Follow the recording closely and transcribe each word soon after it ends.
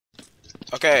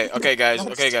Okay, guys.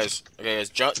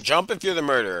 Jump if you're the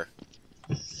murderer.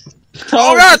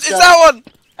 Oh God, it's that one!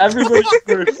 Everybody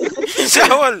first. It's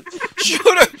that one! Shoot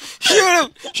him! Shoot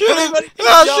him! Shoot him!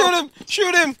 Shoot him!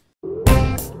 Shoot him!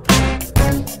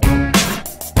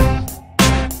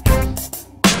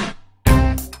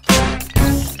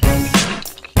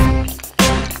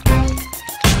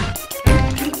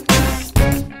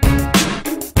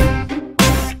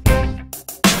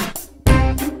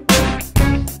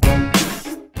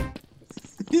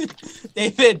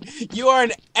 David, you are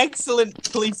an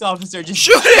excellent police officer. Just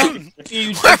shoot him!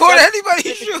 Why won't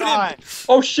anybody shoot him?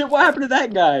 Oh shit, what happened to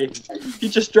that guy? He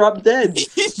just dropped dead.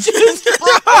 He's just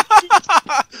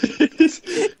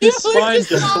His spine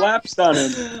just collapsed on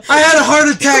him. I had a heart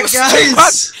attack,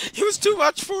 guys! It was too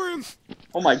much for him.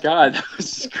 Oh my god, that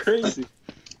was just crazy.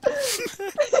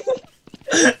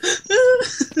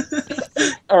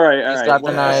 Alright. Got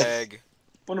the knife.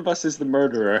 One of us is the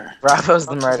murderer. Bravo's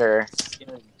the murderer.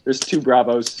 There's two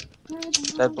Bravos.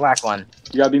 The black one.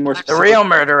 You gotta be more specific. The real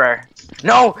murderer.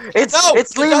 No,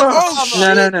 it's Lima.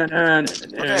 No.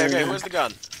 Okay, where's the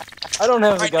gun? I don't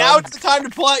have the gun. Now it's the time to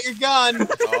pull out your gun.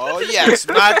 Oh yes,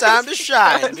 my time to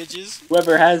shine, bitches.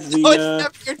 Whoever has the Oh, it's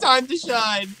never your time to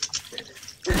shine.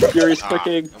 furious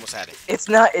clicking. Almost had it. It's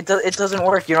not. It doesn't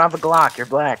work. You don't have a Glock. You're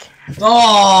black.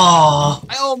 Oh!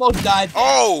 I almost died.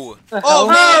 Oh! Oh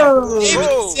man! David,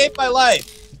 Whoa. you saved my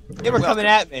life. They were coming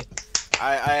at me.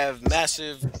 I have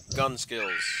massive gun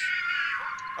skills.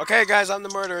 Okay, guys, I'm the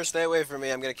murderer. Stay away from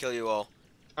me. I'm gonna kill you all.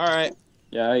 Alright.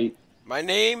 Yeah, My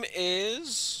name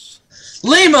is...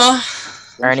 Lima!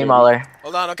 Ernie Muller.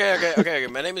 Hold on, okay.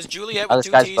 My name is Juliet Oh, with this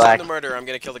 2 guy's T's. black. I'm the murderer. I'm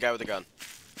gonna kill the guy with the gun.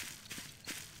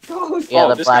 Yeah,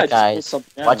 the this black guy guys. just pulled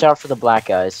something Watch out. out for the black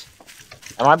guys.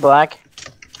 Am I black?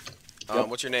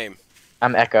 What's your name?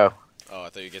 I'm Echo. Oh, I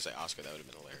thought you were gonna say Oscar. That would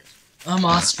have been hilarious. I'm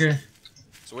Oscar.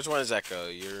 So which one is Echo?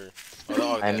 You're...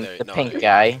 Oh, okay, I'm there, the no, pink you're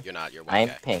guy. Not. You're not. You're a white I'm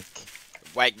guy. pink.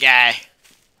 White guy.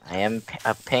 I am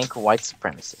a pink white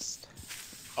supremacist.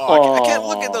 Oh, I can't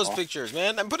look at those pictures,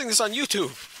 man. I'm putting this on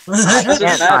YouTube.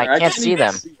 I can't see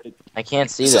them. I can't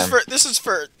see them. This is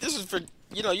for.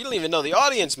 You know, you don't even know the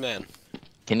audience, man.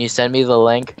 Can you send me the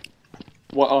link?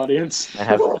 What audience? I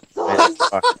have.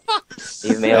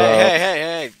 Leave me alone.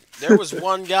 Hey. There was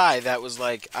one guy that was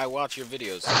like, I watch your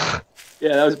videos.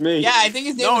 Yeah, that was me. Yeah, I think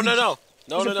his name was...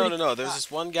 No. There's this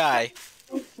one guy.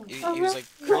 He was like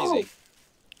crazy.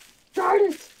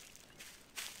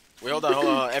 Wait, hold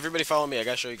on. Everybody follow me. I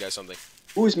gotta show you guys something.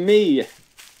 Who's me?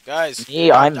 Guys,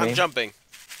 I'm I'm me. jumping.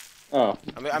 Oh.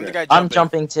 I'm the guy jumping. I'm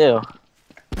jumping too.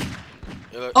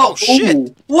 Oh shit!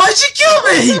 Ooh. Why'd you kill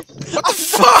me? What the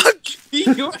fuck?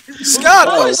 Scott,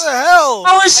 what the hell?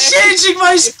 I was changing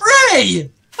my spray!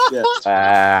 Yeah. Oh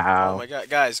Wow. my god,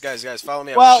 guys, follow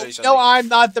me. I want to Well, show you something. no, I'm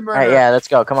not the murderer. Alright, yeah, let's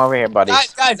go. Come over here, buddy.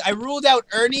 Guys, I ruled out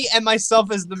Ernie and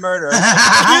myself as the murderer.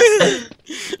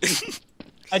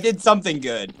 I did something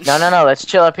good. No, let's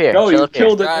chill up here. No, chill you up here.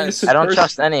 killed an Guys, innocent I don't person.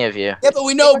 trust any of you. Yeah, but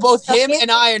we know both him and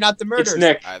I are not the murderers. It's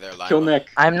Nick. They're lying Kill about it. Nick.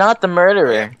 I'm not the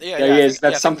murderer. Yeah, he is.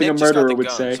 That's I think something Nick a just got murderer the would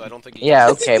gun, say. So I don't think he Yeah,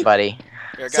 okay, buddy.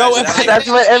 Here, guys, So if down I- here. That's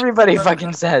what everybody fucking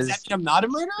Does says. that mean I'm not a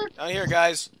murderer? Down here,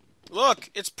 guys. Look,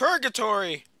 it's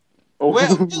purgatory. Oh.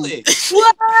 Well, really?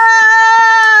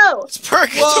 Whoa! It's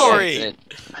purgatory.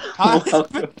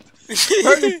 Welcome.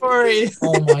 Purgatory.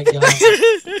 Oh my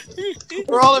god.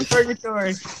 We're all in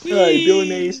purgatory. Hey, Billy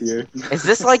Mays here. Is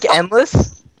this like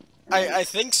endless? I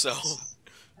think so.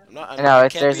 No, I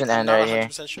can't there's be- an end I'm not right here.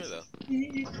 100% sure though.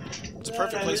 It's a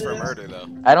perfect place for a murder though.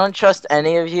 I don't trust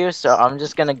any of you, so I'm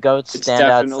just gonna go It's stand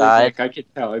definitely outside. Nick. I can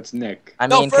tell. It's Nick. I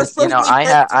No, mean, 'cause, first you know, person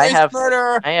I have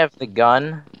murderer. the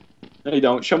gun. No, you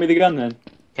don't. Show me the gun then.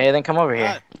 Okay, then come over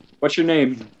here. What's your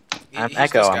name? I'm He's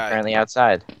Echo. this I'm guy. currently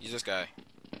outside. He's this guy.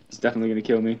 He's definitely gonna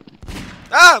kill me.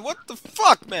 Ah! What the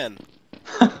fuck, man?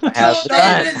 I have the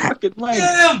gun. Fucking leg.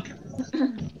 Get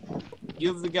him! You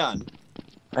have the gun.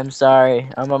 I'm sorry.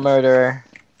 I'm a murderer.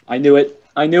 I knew it.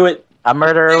 I knew it. A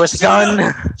murderer with a Shoot him!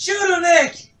 gun. Shoot him,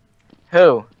 Nick!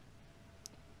 Who?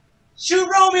 Shoot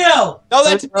Romeo! No,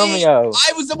 that's Who's me. Romeo?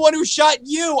 I was the one who shot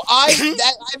you. I've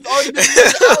already been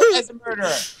ruled out as a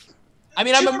murderer. I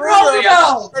mean, I'm a Shoot murderer.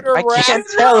 Romeo! but I'm a murderer I rat. can't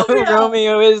tell who Romeo!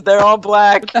 Romeo is. They're all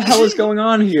black. What the hell is going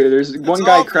on here? There's one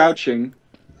guy awful. crouching.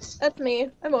 That's me.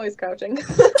 I'm always crouching.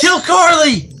 Kill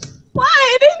Carly! Why?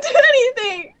 I didn't do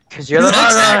anything! Cause you're the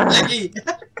murderer. Exactly!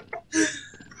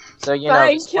 So you know,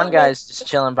 Fine, this kill one me. guy's just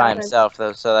chilling by Fine. himself,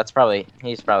 though. So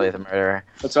he's probably the murderer.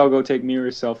 Let's all go take mirror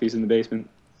selfies in the basement.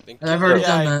 I've already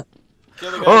done that.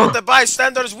 Kill the guy. Oh. Let the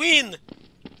bystanders win.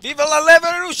 Viva la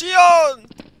revolution!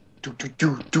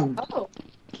 Do. Oh.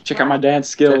 Check out my dance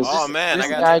skills. Oh man, This I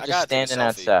got guy I just gotta take a standing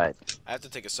selfie. outside. I have to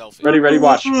take a selfie. Ready,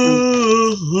 watch.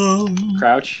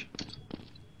 Crouch.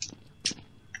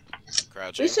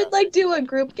 Crouching. We should like do a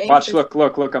group game. Watch, look,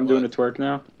 I'm doing a twerk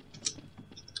now.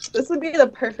 This would be the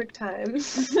perfect time.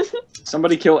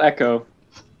 Somebody kill Echo.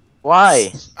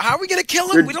 Why? How are we gonna kill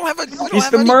him? We don't have a. We don't He's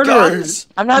have the any murderer. guns.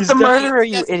 I'm not He's the definitely- murderer,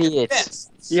 you That's your idiots.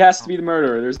 fist. He has to be the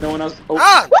murderer. There's no one else. Oh,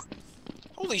 Ah!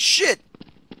 Holy shit!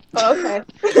 Oh, okay.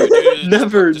 Dude,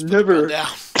 Never, just put the gun never. down.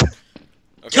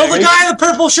 Okay. Kill the guy in the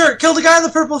purple shirt! Kill the guy in the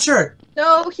purple shirt!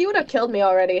 No, he would have killed me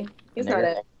already. He's not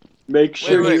Nigger. it. make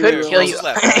sure wait, He you could wait, kill who's you.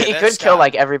 left? Okay, He that's could kill Scott.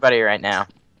 like everybody right now.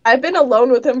 I've been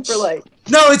alone with him for like.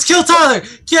 No, it's kill Tyler!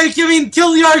 Kill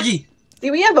Yargy!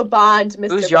 See, we have a bond, Mr.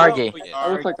 Who's Bond. Yargy?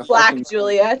 I look like a Black fucking-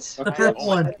 Juliet. The Okay. purple Oh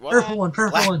my- one. what? Purple one.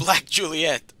 Purple one. Black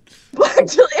Juliet. Black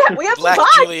Juliet. We have Black a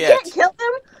bond. Juliet. You can't kill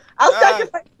him. I'll Ah.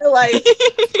 sacrifice your life.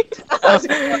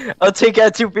 I'll take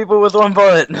out 2 people with 1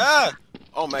 bullet. Ah!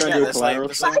 Oh my Trying to god, do a that's like, collateral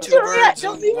that's Black like 2 Juliet, birds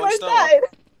don't and leave 1 my stone. side.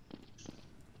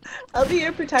 I'll be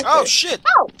your protector. Oh shit!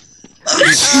 Ow.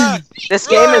 Ah, This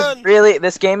game Run!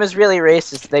 is really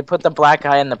racist. They put the black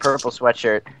guy in the purple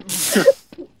sweatshirt.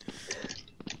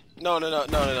 no,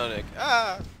 Nick.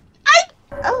 Ah!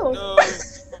 Oh. No!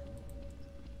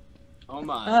 Oh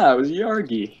my. Ah, it was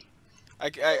Yargy. I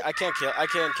can't kill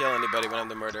anybody when I'm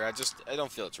the murderer. I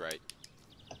don't feel it's right.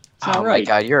 It's not Oh my right.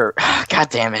 god, you're. God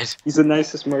damn it. He's the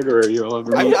nicest murderer you'll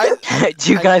ever meet.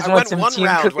 Do you guys I want went some one team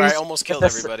round cookies? where I almost killed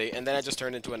with a s- everybody, and then I just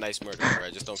turned into a nice murderer. I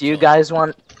just don't. Do you kill guys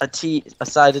want a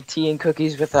side of tea and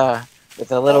cookies with a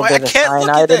little Oh, bit I of can't look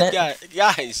cyanide at in it? that guy.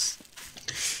 Guys.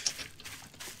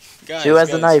 Who has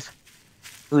the guys. knife?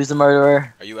 Who's the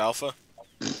murderer? Are you Alpha?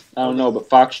 I don't know, but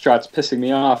Foxtrot's pissing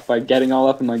me off by getting all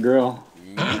up in my grill.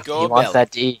 Miko He wants Belly.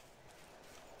 that D.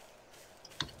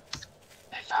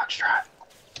 Hey, Foxtrot,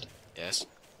 Yes.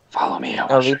 follow me. I No,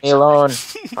 wanna show leave me you alone.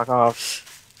 Fuck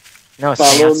off. No, stay,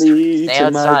 Follow outs- me stay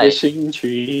to my outside. wishing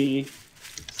tree.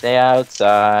 Stay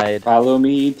outside. Follow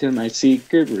me to my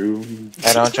secret room.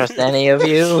 I don't trust any of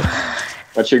you.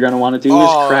 What you're gonna want to do is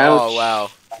crouch, Oh wow.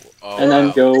 Oh, and then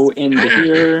wow. go into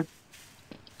here.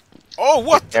 Oh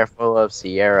what? Careful of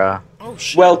Sierra. Oh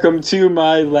shit. Welcome to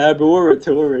my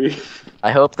laboratory.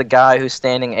 I hope the guy who's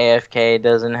standing AFK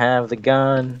doesn't have the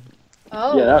gun.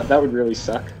 Oh. Yeah, that would really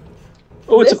suck.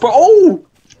 Oh, it's This- oh!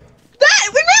 That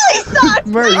we really sucked.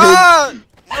 Murder! Ah!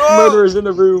 No! Murderer's in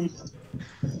the room.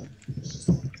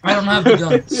 I don't have the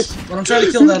guns. But I'm trying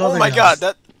to kill that other Oh my guy.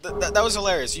 god, that was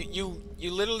hilarious. You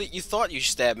literally thought you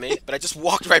stabbed me, but I just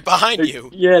walked right behind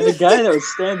you. Yeah, the guy that was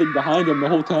standing behind him the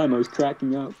whole time, I was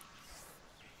cracking up.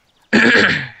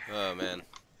 Oh man.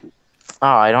 Oh,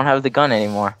 I don't have the gun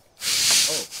anymore.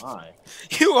 Oh my.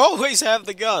 You always have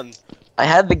the gun. I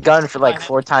had the gun for like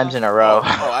 4 times in a row.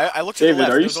 Oh, I looked to David, the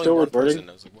left. are you there was only still one recording? person.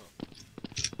 I was like, whoa.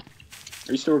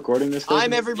 Are you still recording this? I'm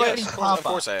David? everybody's Yes, papa. of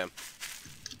course I am.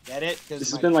 Get it? 'Cause This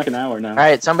has my- been like an hour now.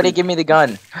 Alright, somebody give me the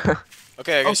gun.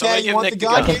 Okay, Okay, somebody you give want Nick the the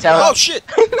gun? gun. I can tell- Oh shit!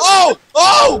 Oh!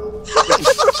 Oh!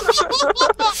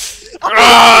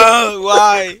 Ah,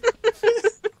 why?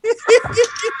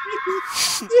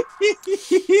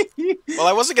 Well,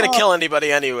 I wasn't gonna kill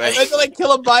anybody I anyway. meant to like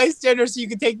kill a bystander so you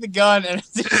can take the gun and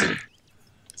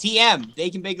TM,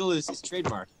 Bacon Bagelous is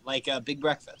trademark, like Big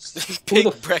Breakfast. Who Big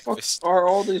the fuck breakfast. are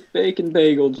all these bacon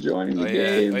bagels joining Oh the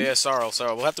yeah, game? oh yeah, Sorrel.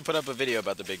 We'll have to put up a video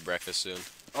about the big breakfast soon.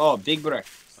 Oh, Big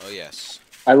Breakfast. Oh yes.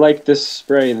 I like this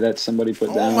spray that somebody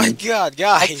put down. Oh my god,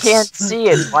 I guys. can't see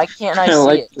it. Why can't I I see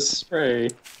like it? this spray.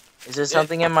 Is there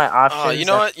something in my options? Oh, you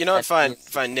know what? You know what? that-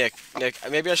 Fine, Nick.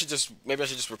 Maybe I should just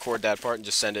record that part and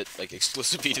just send it like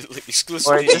exclusively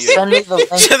Or to just you. send me the link.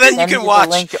 So then you send me can the watch.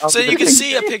 link of So the you can picture.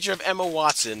 see a picture of Emma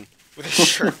Watson with her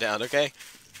shirt down. Okay.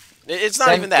 It's not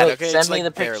Send- even that. look, Okay. Send It's me like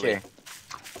the barely. picture.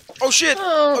 Oh shit!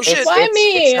 Oh, Oh, shit. Why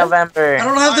me? It's November. I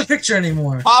don't have the picture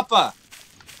anymore. Papa!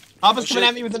 Papa's Oh, coming shit.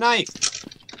 at me with a knife.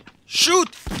 Shoot!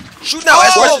 Shoot now!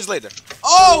 Ask Oh! questions later.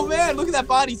 Oh man, look at that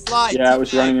body slide. Yeah, I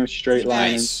was running in a straight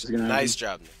line. Nice. and it was gonna Nice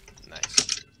happen. job, Nick.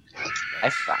 Nice. I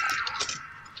found.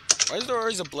 Why is there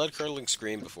always a blood curdling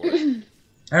scream before it?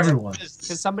 Everyone.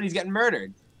 Because somebody's getting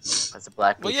murdered. That's a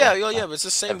black. Well, people. yeah, but it's the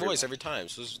same Everyone. voice every time.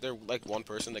 So is there like one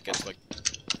person that gets like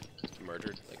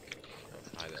murdered? Like,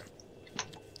 hi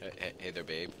there. Hey there,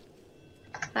 babe.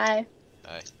 Hi.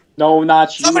 No,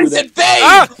 not you. Somebody that- said babe!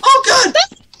 Ah! Oh god!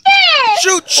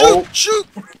 Shoot! Oh. Shoot!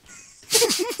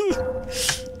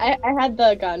 I had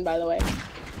the gun, by the way.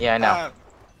 Yeah, I know. Ah.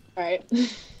 Alright.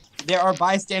 There are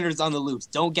bystanders on the loose.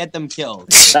 Don't get them killed.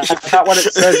 That's not what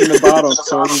it says in the bottle,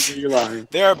 so you're lying.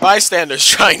 There are bystanders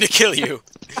trying to kill you.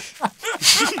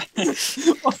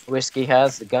 Whiskey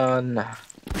has the gun.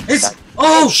 It's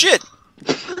Oh oh shit!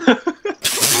 I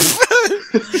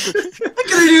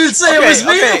couldn't even say it was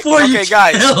me before you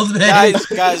killed me.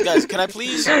 Guys, can I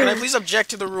please object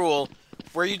to the rule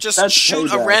where you just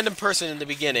shoot a random person in the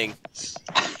beginning?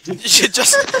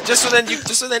 just so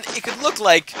then it could look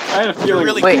like I had a feeling. you're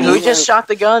really Wait, cool. who just shot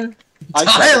the gun?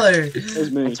 Tyler. It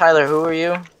was me. Tyler, who are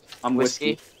you? I'm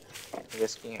Whiskey.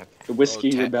 Whiskey? Okay. The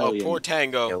Whiskey Oh, Rebellion. poor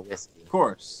Tango. Yo, Whiskey. Of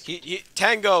course.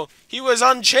 Tango, he was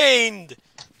unchained!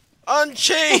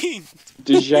 Unchained!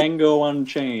 Django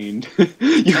Unchained. You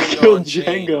Django killed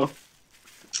Unchained. Django.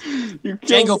 You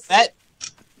Tango killed Fett.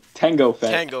 Tango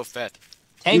Fett. Tango Fett.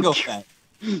 Tango Fett.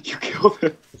 You killed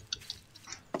him.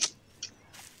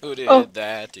 Who did Oh.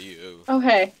 that to you?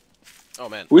 Okay. Oh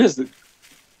man. Who is it?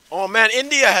 Oh man,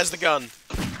 India has the gun.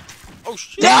 Oh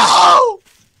shit. No!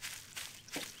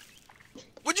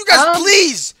 Would you guys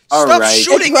please All stop right.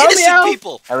 shooting It's innocent Romeo.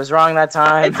 people? Oh, I was wrong that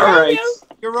time. All right.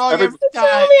 You're wrong Every- every It's time.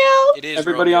 Romeo. It is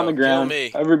Everybody Romeo. on the ground. Kill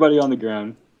me. Everybody on the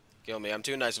ground. Kill me. I'm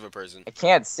too nice of a person. I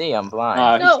can't see, I'm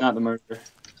blind. No. He's not the murderer.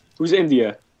 Who's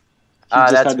India? He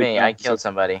That's just had the me. gun, I killed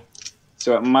somebody.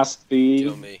 So it must be.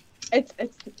 Kill me. It's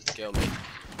Kill me.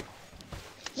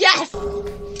 yes.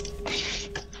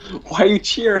 Why are you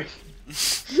cheering?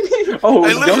 Oh, I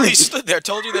it's literally gun. stood there,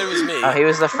 told you that it was me. Oh, he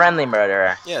was the friendly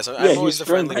murderer. Yeah, so Yeah, I'm always he's the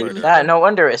friendly friendly. murderer. No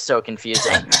wonder it's so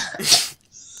confusing.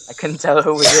 I couldn't tell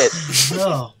who was it.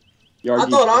 No. I Yargy.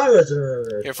 thought I was the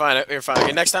murderer. You're fine. You're fine.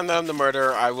 Okay, next time that I'm the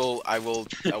murderer, I will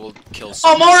kill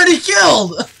someone. I'm already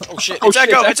killed. Oh shit! Oh, It's shit,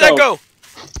 Echo! it's It's Echo!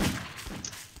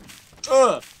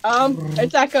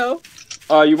 It's Echo.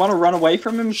 You want to run away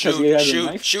from him because he Shoot! has a Shoot!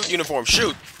 knife? Shoot! Uniform!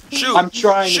 Shoot! Shoot! I'm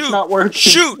trying. Shoot! It's not working.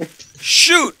 Shoot!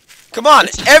 Shoot! Come on!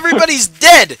 Everybody's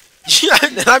dead!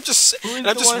 and I'm just Who is and the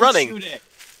I'm just one running. shooting?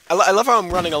 I love how I'm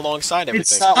running alongside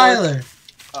It's everything. not Tyler.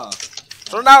 Oh.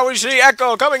 So now we see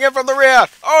Echo coming in from the rear.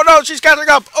 Oh no, she's catching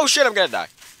up. Oh shit, I'm gonna die.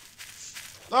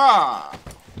 Ah.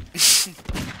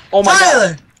 Oh my god.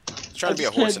 Tyler. I was trying to be a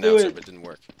just horse can't do announcer, it. but it didn't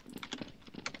work.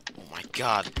 Oh my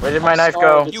god. Where did my knife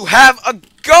sorry. go? You have a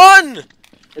gun!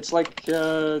 It's like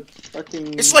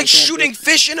fucking. It's like I can't shooting do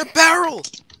fish in a barrel!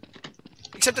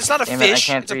 Except it's not a Damn it, I fish,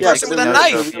 can't it's a do it. Yeah, person but with a they're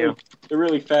knife. knife! Really, they're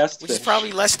really fast. Which is fish.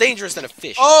 probably less dangerous than a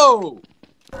fish. Oh.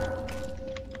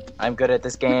 I'm good at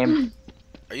this game.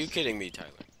 Are you kidding me, Tyler?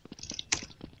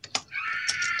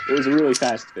 It was a really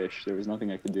fast fish. There was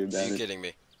nothing I could do Are about you it. kidding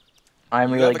me? I'm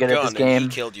You really have a good at gun this and game. he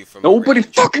killed you from Nobody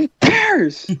range. fucking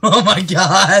cares. Oh my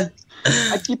god.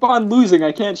 I keep on losing.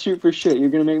 I can't shoot for shit. You're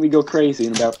gonna make me go crazy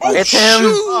in about 5 It's minutes.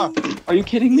 him. Shoot! Are you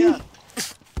kidding me? Yeah.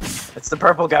 It's the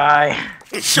purple guy.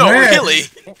 No, Where? really?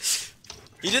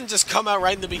 He didn't just come out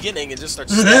right in the beginning and just start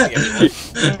stabbing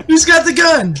everyone. Who's got the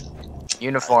gun?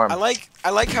 Uniform. I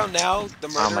like how now the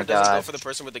murderer my doesn't go God. for the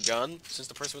person with the gun, since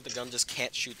the person with the gun just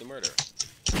can't shoot the murderer.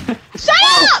 Shut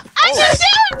up! I just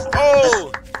did.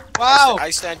 Oh! Wow. I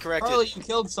stand corrected. Carly, you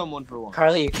killed someone for one.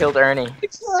 Carly, you killed Ernie.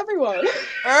 Kill everyone.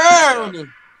 Ernie.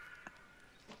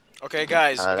 Okay,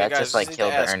 guys. Okay, that guys. just, like, need to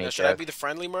killed the ask, Ernie should I joke. be the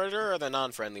friendly murderer or the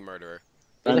non-friendly murderer?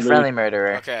 You're the friendly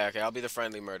murderer. Okay, I'll be the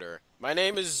friendly murderer. My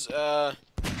name is Oh,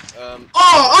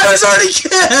 I was already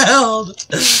killed.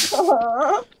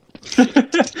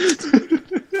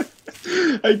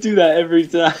 I do that every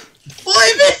time.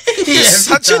 Why me? You're Every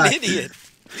such time. an idiot.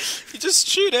 You just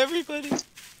shoot everybody.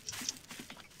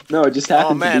 No, it just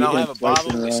happened. Oh man, to I'll be have a him twice bottle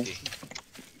in of a row.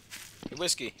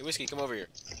 whiskey. Hey, whiskey, come over here.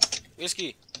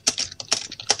 Whiskey.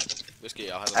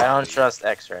 Whiskey, I'll have a I bottle. don't trust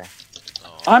X-ray.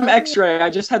 Oh. I'm X-ray. I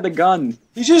just had the gun.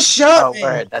 You just shot Oh, me.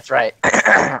 word. That's right.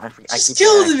 I Just keep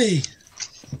killed forgetting. me.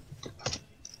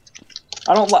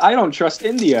 I don't trust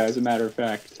India, as a matter of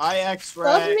fact. I Love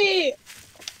X-ray. me.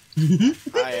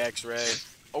 Hi, X-ray.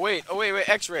 Oh wait,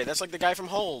 X-ray. That's like the guy from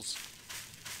Holes.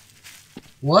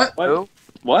 What? What? Who?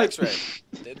 What? X-ray.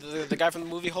 The guy from the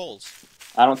movie Holes.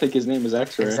 I don't think his name was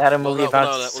X-ray. Is that a Well, movie no, about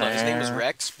well, no, his name was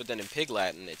Rex, but then in Pig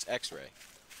Latin, it's X-ray.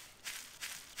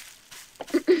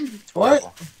 What?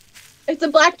 Horrible. It's a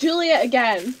Black Julia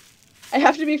again. I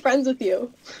have to be friends with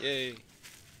you. Yay.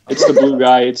 It's the blue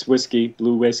guy. It's whiskey.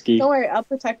 Blue whiskey. Don't worry, I'll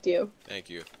protect you. Thank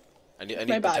you. I need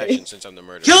My body. protection since I'm the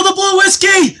murderer. Kill the blue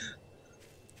whiskey.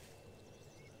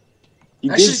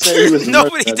 You Actually, did say he was the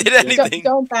Nobody murderer. did anything.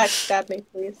 Don't backstab me,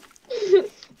 please.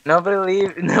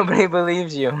 Nobody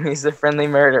believes you. He's the friendly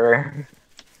murderer.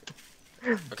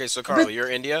 Okay, so Carl, you're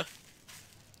India?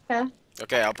 Yeah.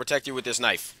 Okay, I'll protect you with this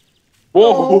knife.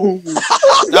 Whoa!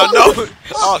 No!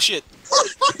 Oh, shit.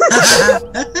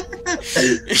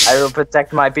 I will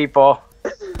protect my people.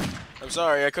 I'm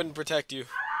sorry, I couldn't protect you.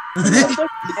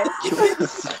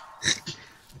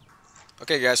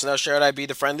 Okay, guys, so now should I be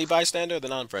the friendly bystander or the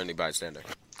non-friendly bystander?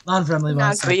 Non-friendly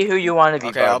boss. Be who you want to be.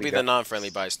 Okay, I'll be Barbie the non-friendly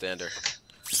bystander.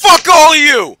 Fuck all of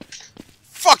you!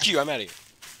 Fuck you, I'm out of here.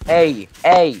 Hey!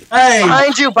 Hey!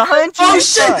 Behind you! Oh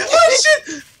shit! Oh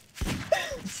shit!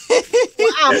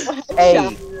 Wow.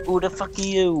 Hey! Who the fuck are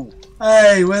you?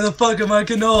 Hey, where the fuck are my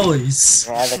cannolis?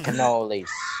 Yeah, the cannolis.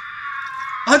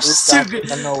 I'm Who's just too got the good.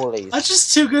 cannolis? I'm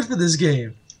just too good for this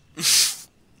game.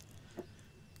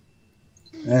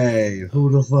 Hey, who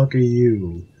the fuck are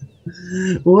you?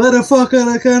 Where the fuck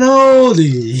are the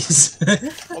cannolis?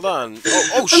 Hold on.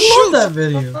 Oh I shoot! love that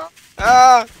video.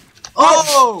 Ah!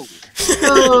 Oh!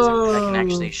 Oh! I can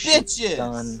actually shoot Bitches!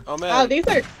 gun. Oh Wow, man. these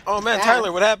are. Oh man, bad.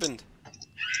 Tyler, what happened?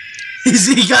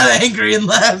 He got angry and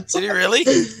left. Did he really?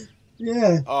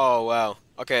 Yeah. Oh wow.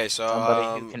 Okay, so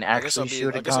Somebody who can I guess actually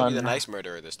shoot a I guess I'll be the gun. nice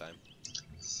murderer this time.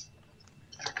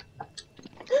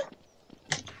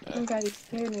 Oh god, he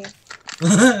scared me.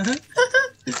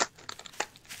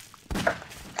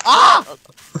 Ah!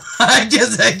 I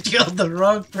guess I killed the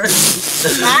wrong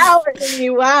person. Wow, Ernie,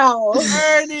 wow.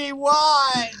 Ernie,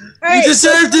 why? You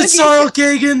deserved it, Sarl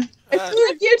Kagan. It's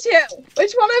one of you two.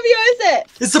 Which one of you is it?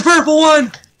 It's the purple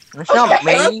one. It's not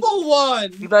me. Purple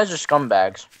one! You guys are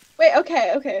scumbags. Wait,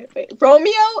 okay. Wait,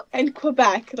 Romeo and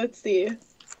Quebec. Let's see.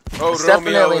 Oh It's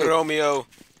Romeo, definitely- Romeo.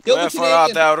 Kill the Wherefore art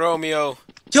Canadian. thou, Romeo?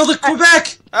 Kill the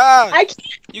Quebec. Ah! I can't.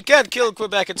 You can't kill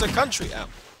Quebec, it's a country. Ow.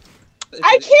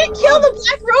 I can't kill the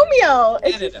Black Romeo.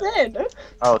 It's a Canada. sin.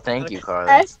 Oh, thank you, Carly.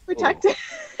 S protected.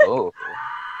 Oh.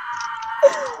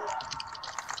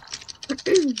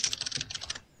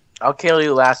 I'll kill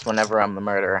you last whenever I'm the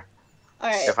murderer. All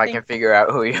right. If I can figure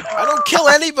out who you are. I don't kill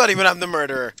anybody when I'm the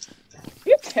murderer.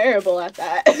 You're terrible at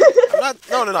that. I'm not.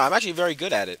 No. I'm actually very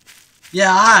good at it. Yeah,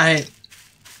 alright.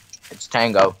 It's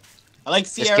Tango. I like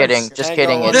Just Sierra. kidding. Just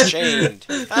kidding. Tango It's Unchained.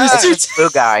 There's Ah, two, the blue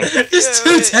guy. there's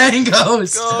two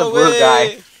tangos. go the blue away.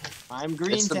 guy. I'm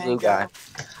green It's the tango. blue guy.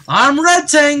 I'm red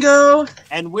tango.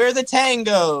 And we're the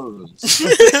tangos.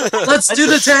 Let's do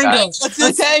the tango. Let's do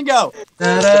the tango.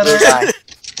 The blue guy.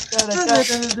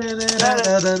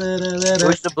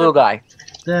 Who's the blue guy?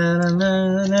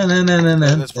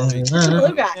 That's funny.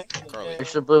 Blue guy. Carly.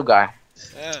 Who's the blue guy?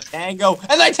 Yeah. Tango.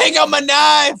 And I take out my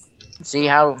knife. See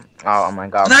how? Oh my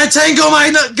god. And I tango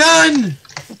my gun.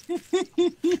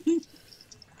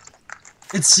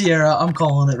 It's Sierra. I'm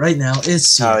calling it right now.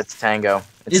 It's No, Sierra. it's Tango.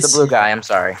 It's It's- the blue guy. I'm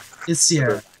sorry. It's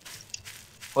Sierra.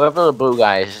 Whoever the blue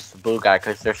guy is the blue guy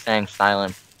because they're staying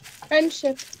silent.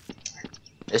 Friendship.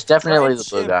 It's definitely the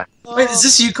blue guy. Wait, is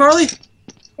this you, Carly?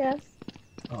 Yes.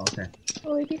 Oh, okay.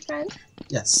 Will we be friends?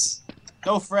 Yes.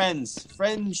 No friends.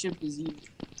 Friendship is evil.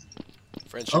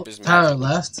 Friendship Oh, is Tyler magic.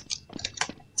 left.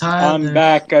 Tyler. I'm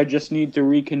back. I just need to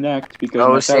reconnect because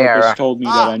Oh, my Sierra. therapist told me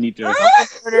that I need to. Someone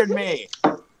murdered me.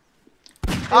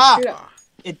 Ah! Screwed up.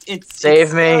 It's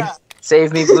Save me.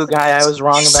 Save me, blue guy. I was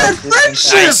wrong You about said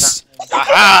this. Nice.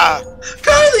 Aha!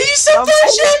 Carly, you said Um,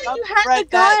 friendship. You had the Read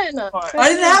that gun. part. I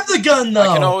didn't have the gun I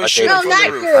can though. always Okay. shoot No, him not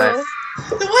from the roof.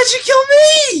 you. Then why'd you kill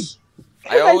me?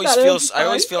 I always thought it feel. was I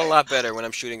always fun. feel a lot better when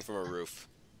I'm shooting from a roof.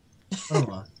 Hold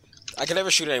on. I can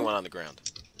never shoot anyone on the ground.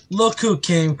 Look who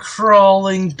came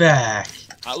crawling back.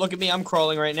 Look at me. I'm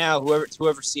crawling right now.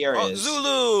 Whoever Sierra Oh, is.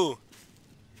 Zulu!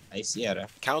 Hey, Sierra.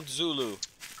 Count Zulu.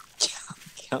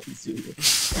 Count Zulu.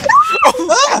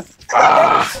 Oh,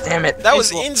 Ah, damn it. that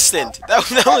was instant. That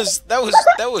was. Damn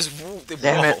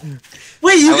it. Whoa.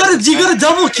 Wait, you got a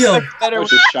double kill. That Better. was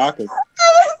just shocking.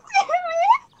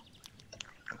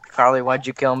 Carly, why'd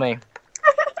you kill me?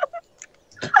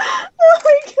 Oh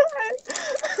my god.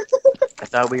 I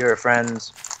thought we were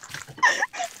friends.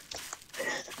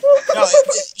 No,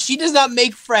 she does not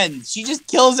make friends. She just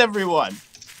kills everyone.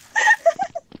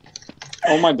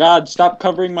 Oh my god, stop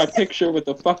covering my picture with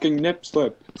a fucking nip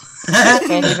slip. I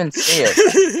can't even see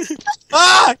it.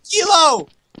 Ah! Kilo!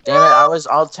 Damn it, I was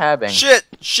alt tabbing. Shit!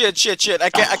 I can't. I Oh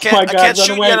can't. my I God, can't run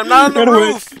shoot away. yet. I'm not on the Run away.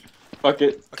 roof. Fuck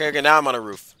it. Okay. Now I'm on a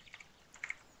roof.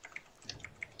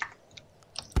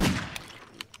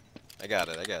 I got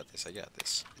it. I got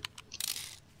this.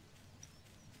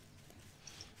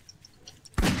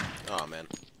 Oh man.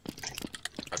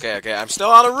 Okay. I'm still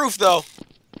on a roof though.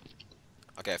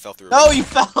 Okay, I fell through. No, you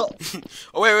fell.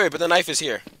 Oh wait, but the knife is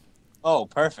here. Oh,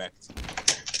 perfect.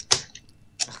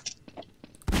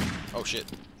 Oh shit.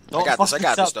 Don't I got this. fuck I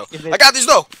got this up. though. Give it- I got this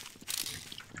though.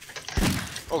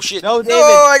 Oh shit. No, David. No,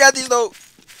 I got these though.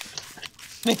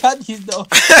 I got these though.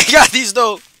 I got these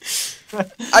though.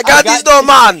 I got these though,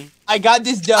 man. I got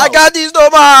this dough. I got these though,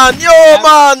 man.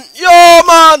 Yo,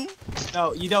 man.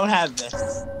 No, you don't have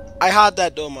this. I had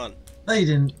that though, man. No, you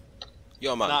didn't.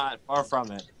 Yo, man. Not far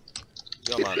from it.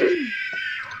 Yo, man.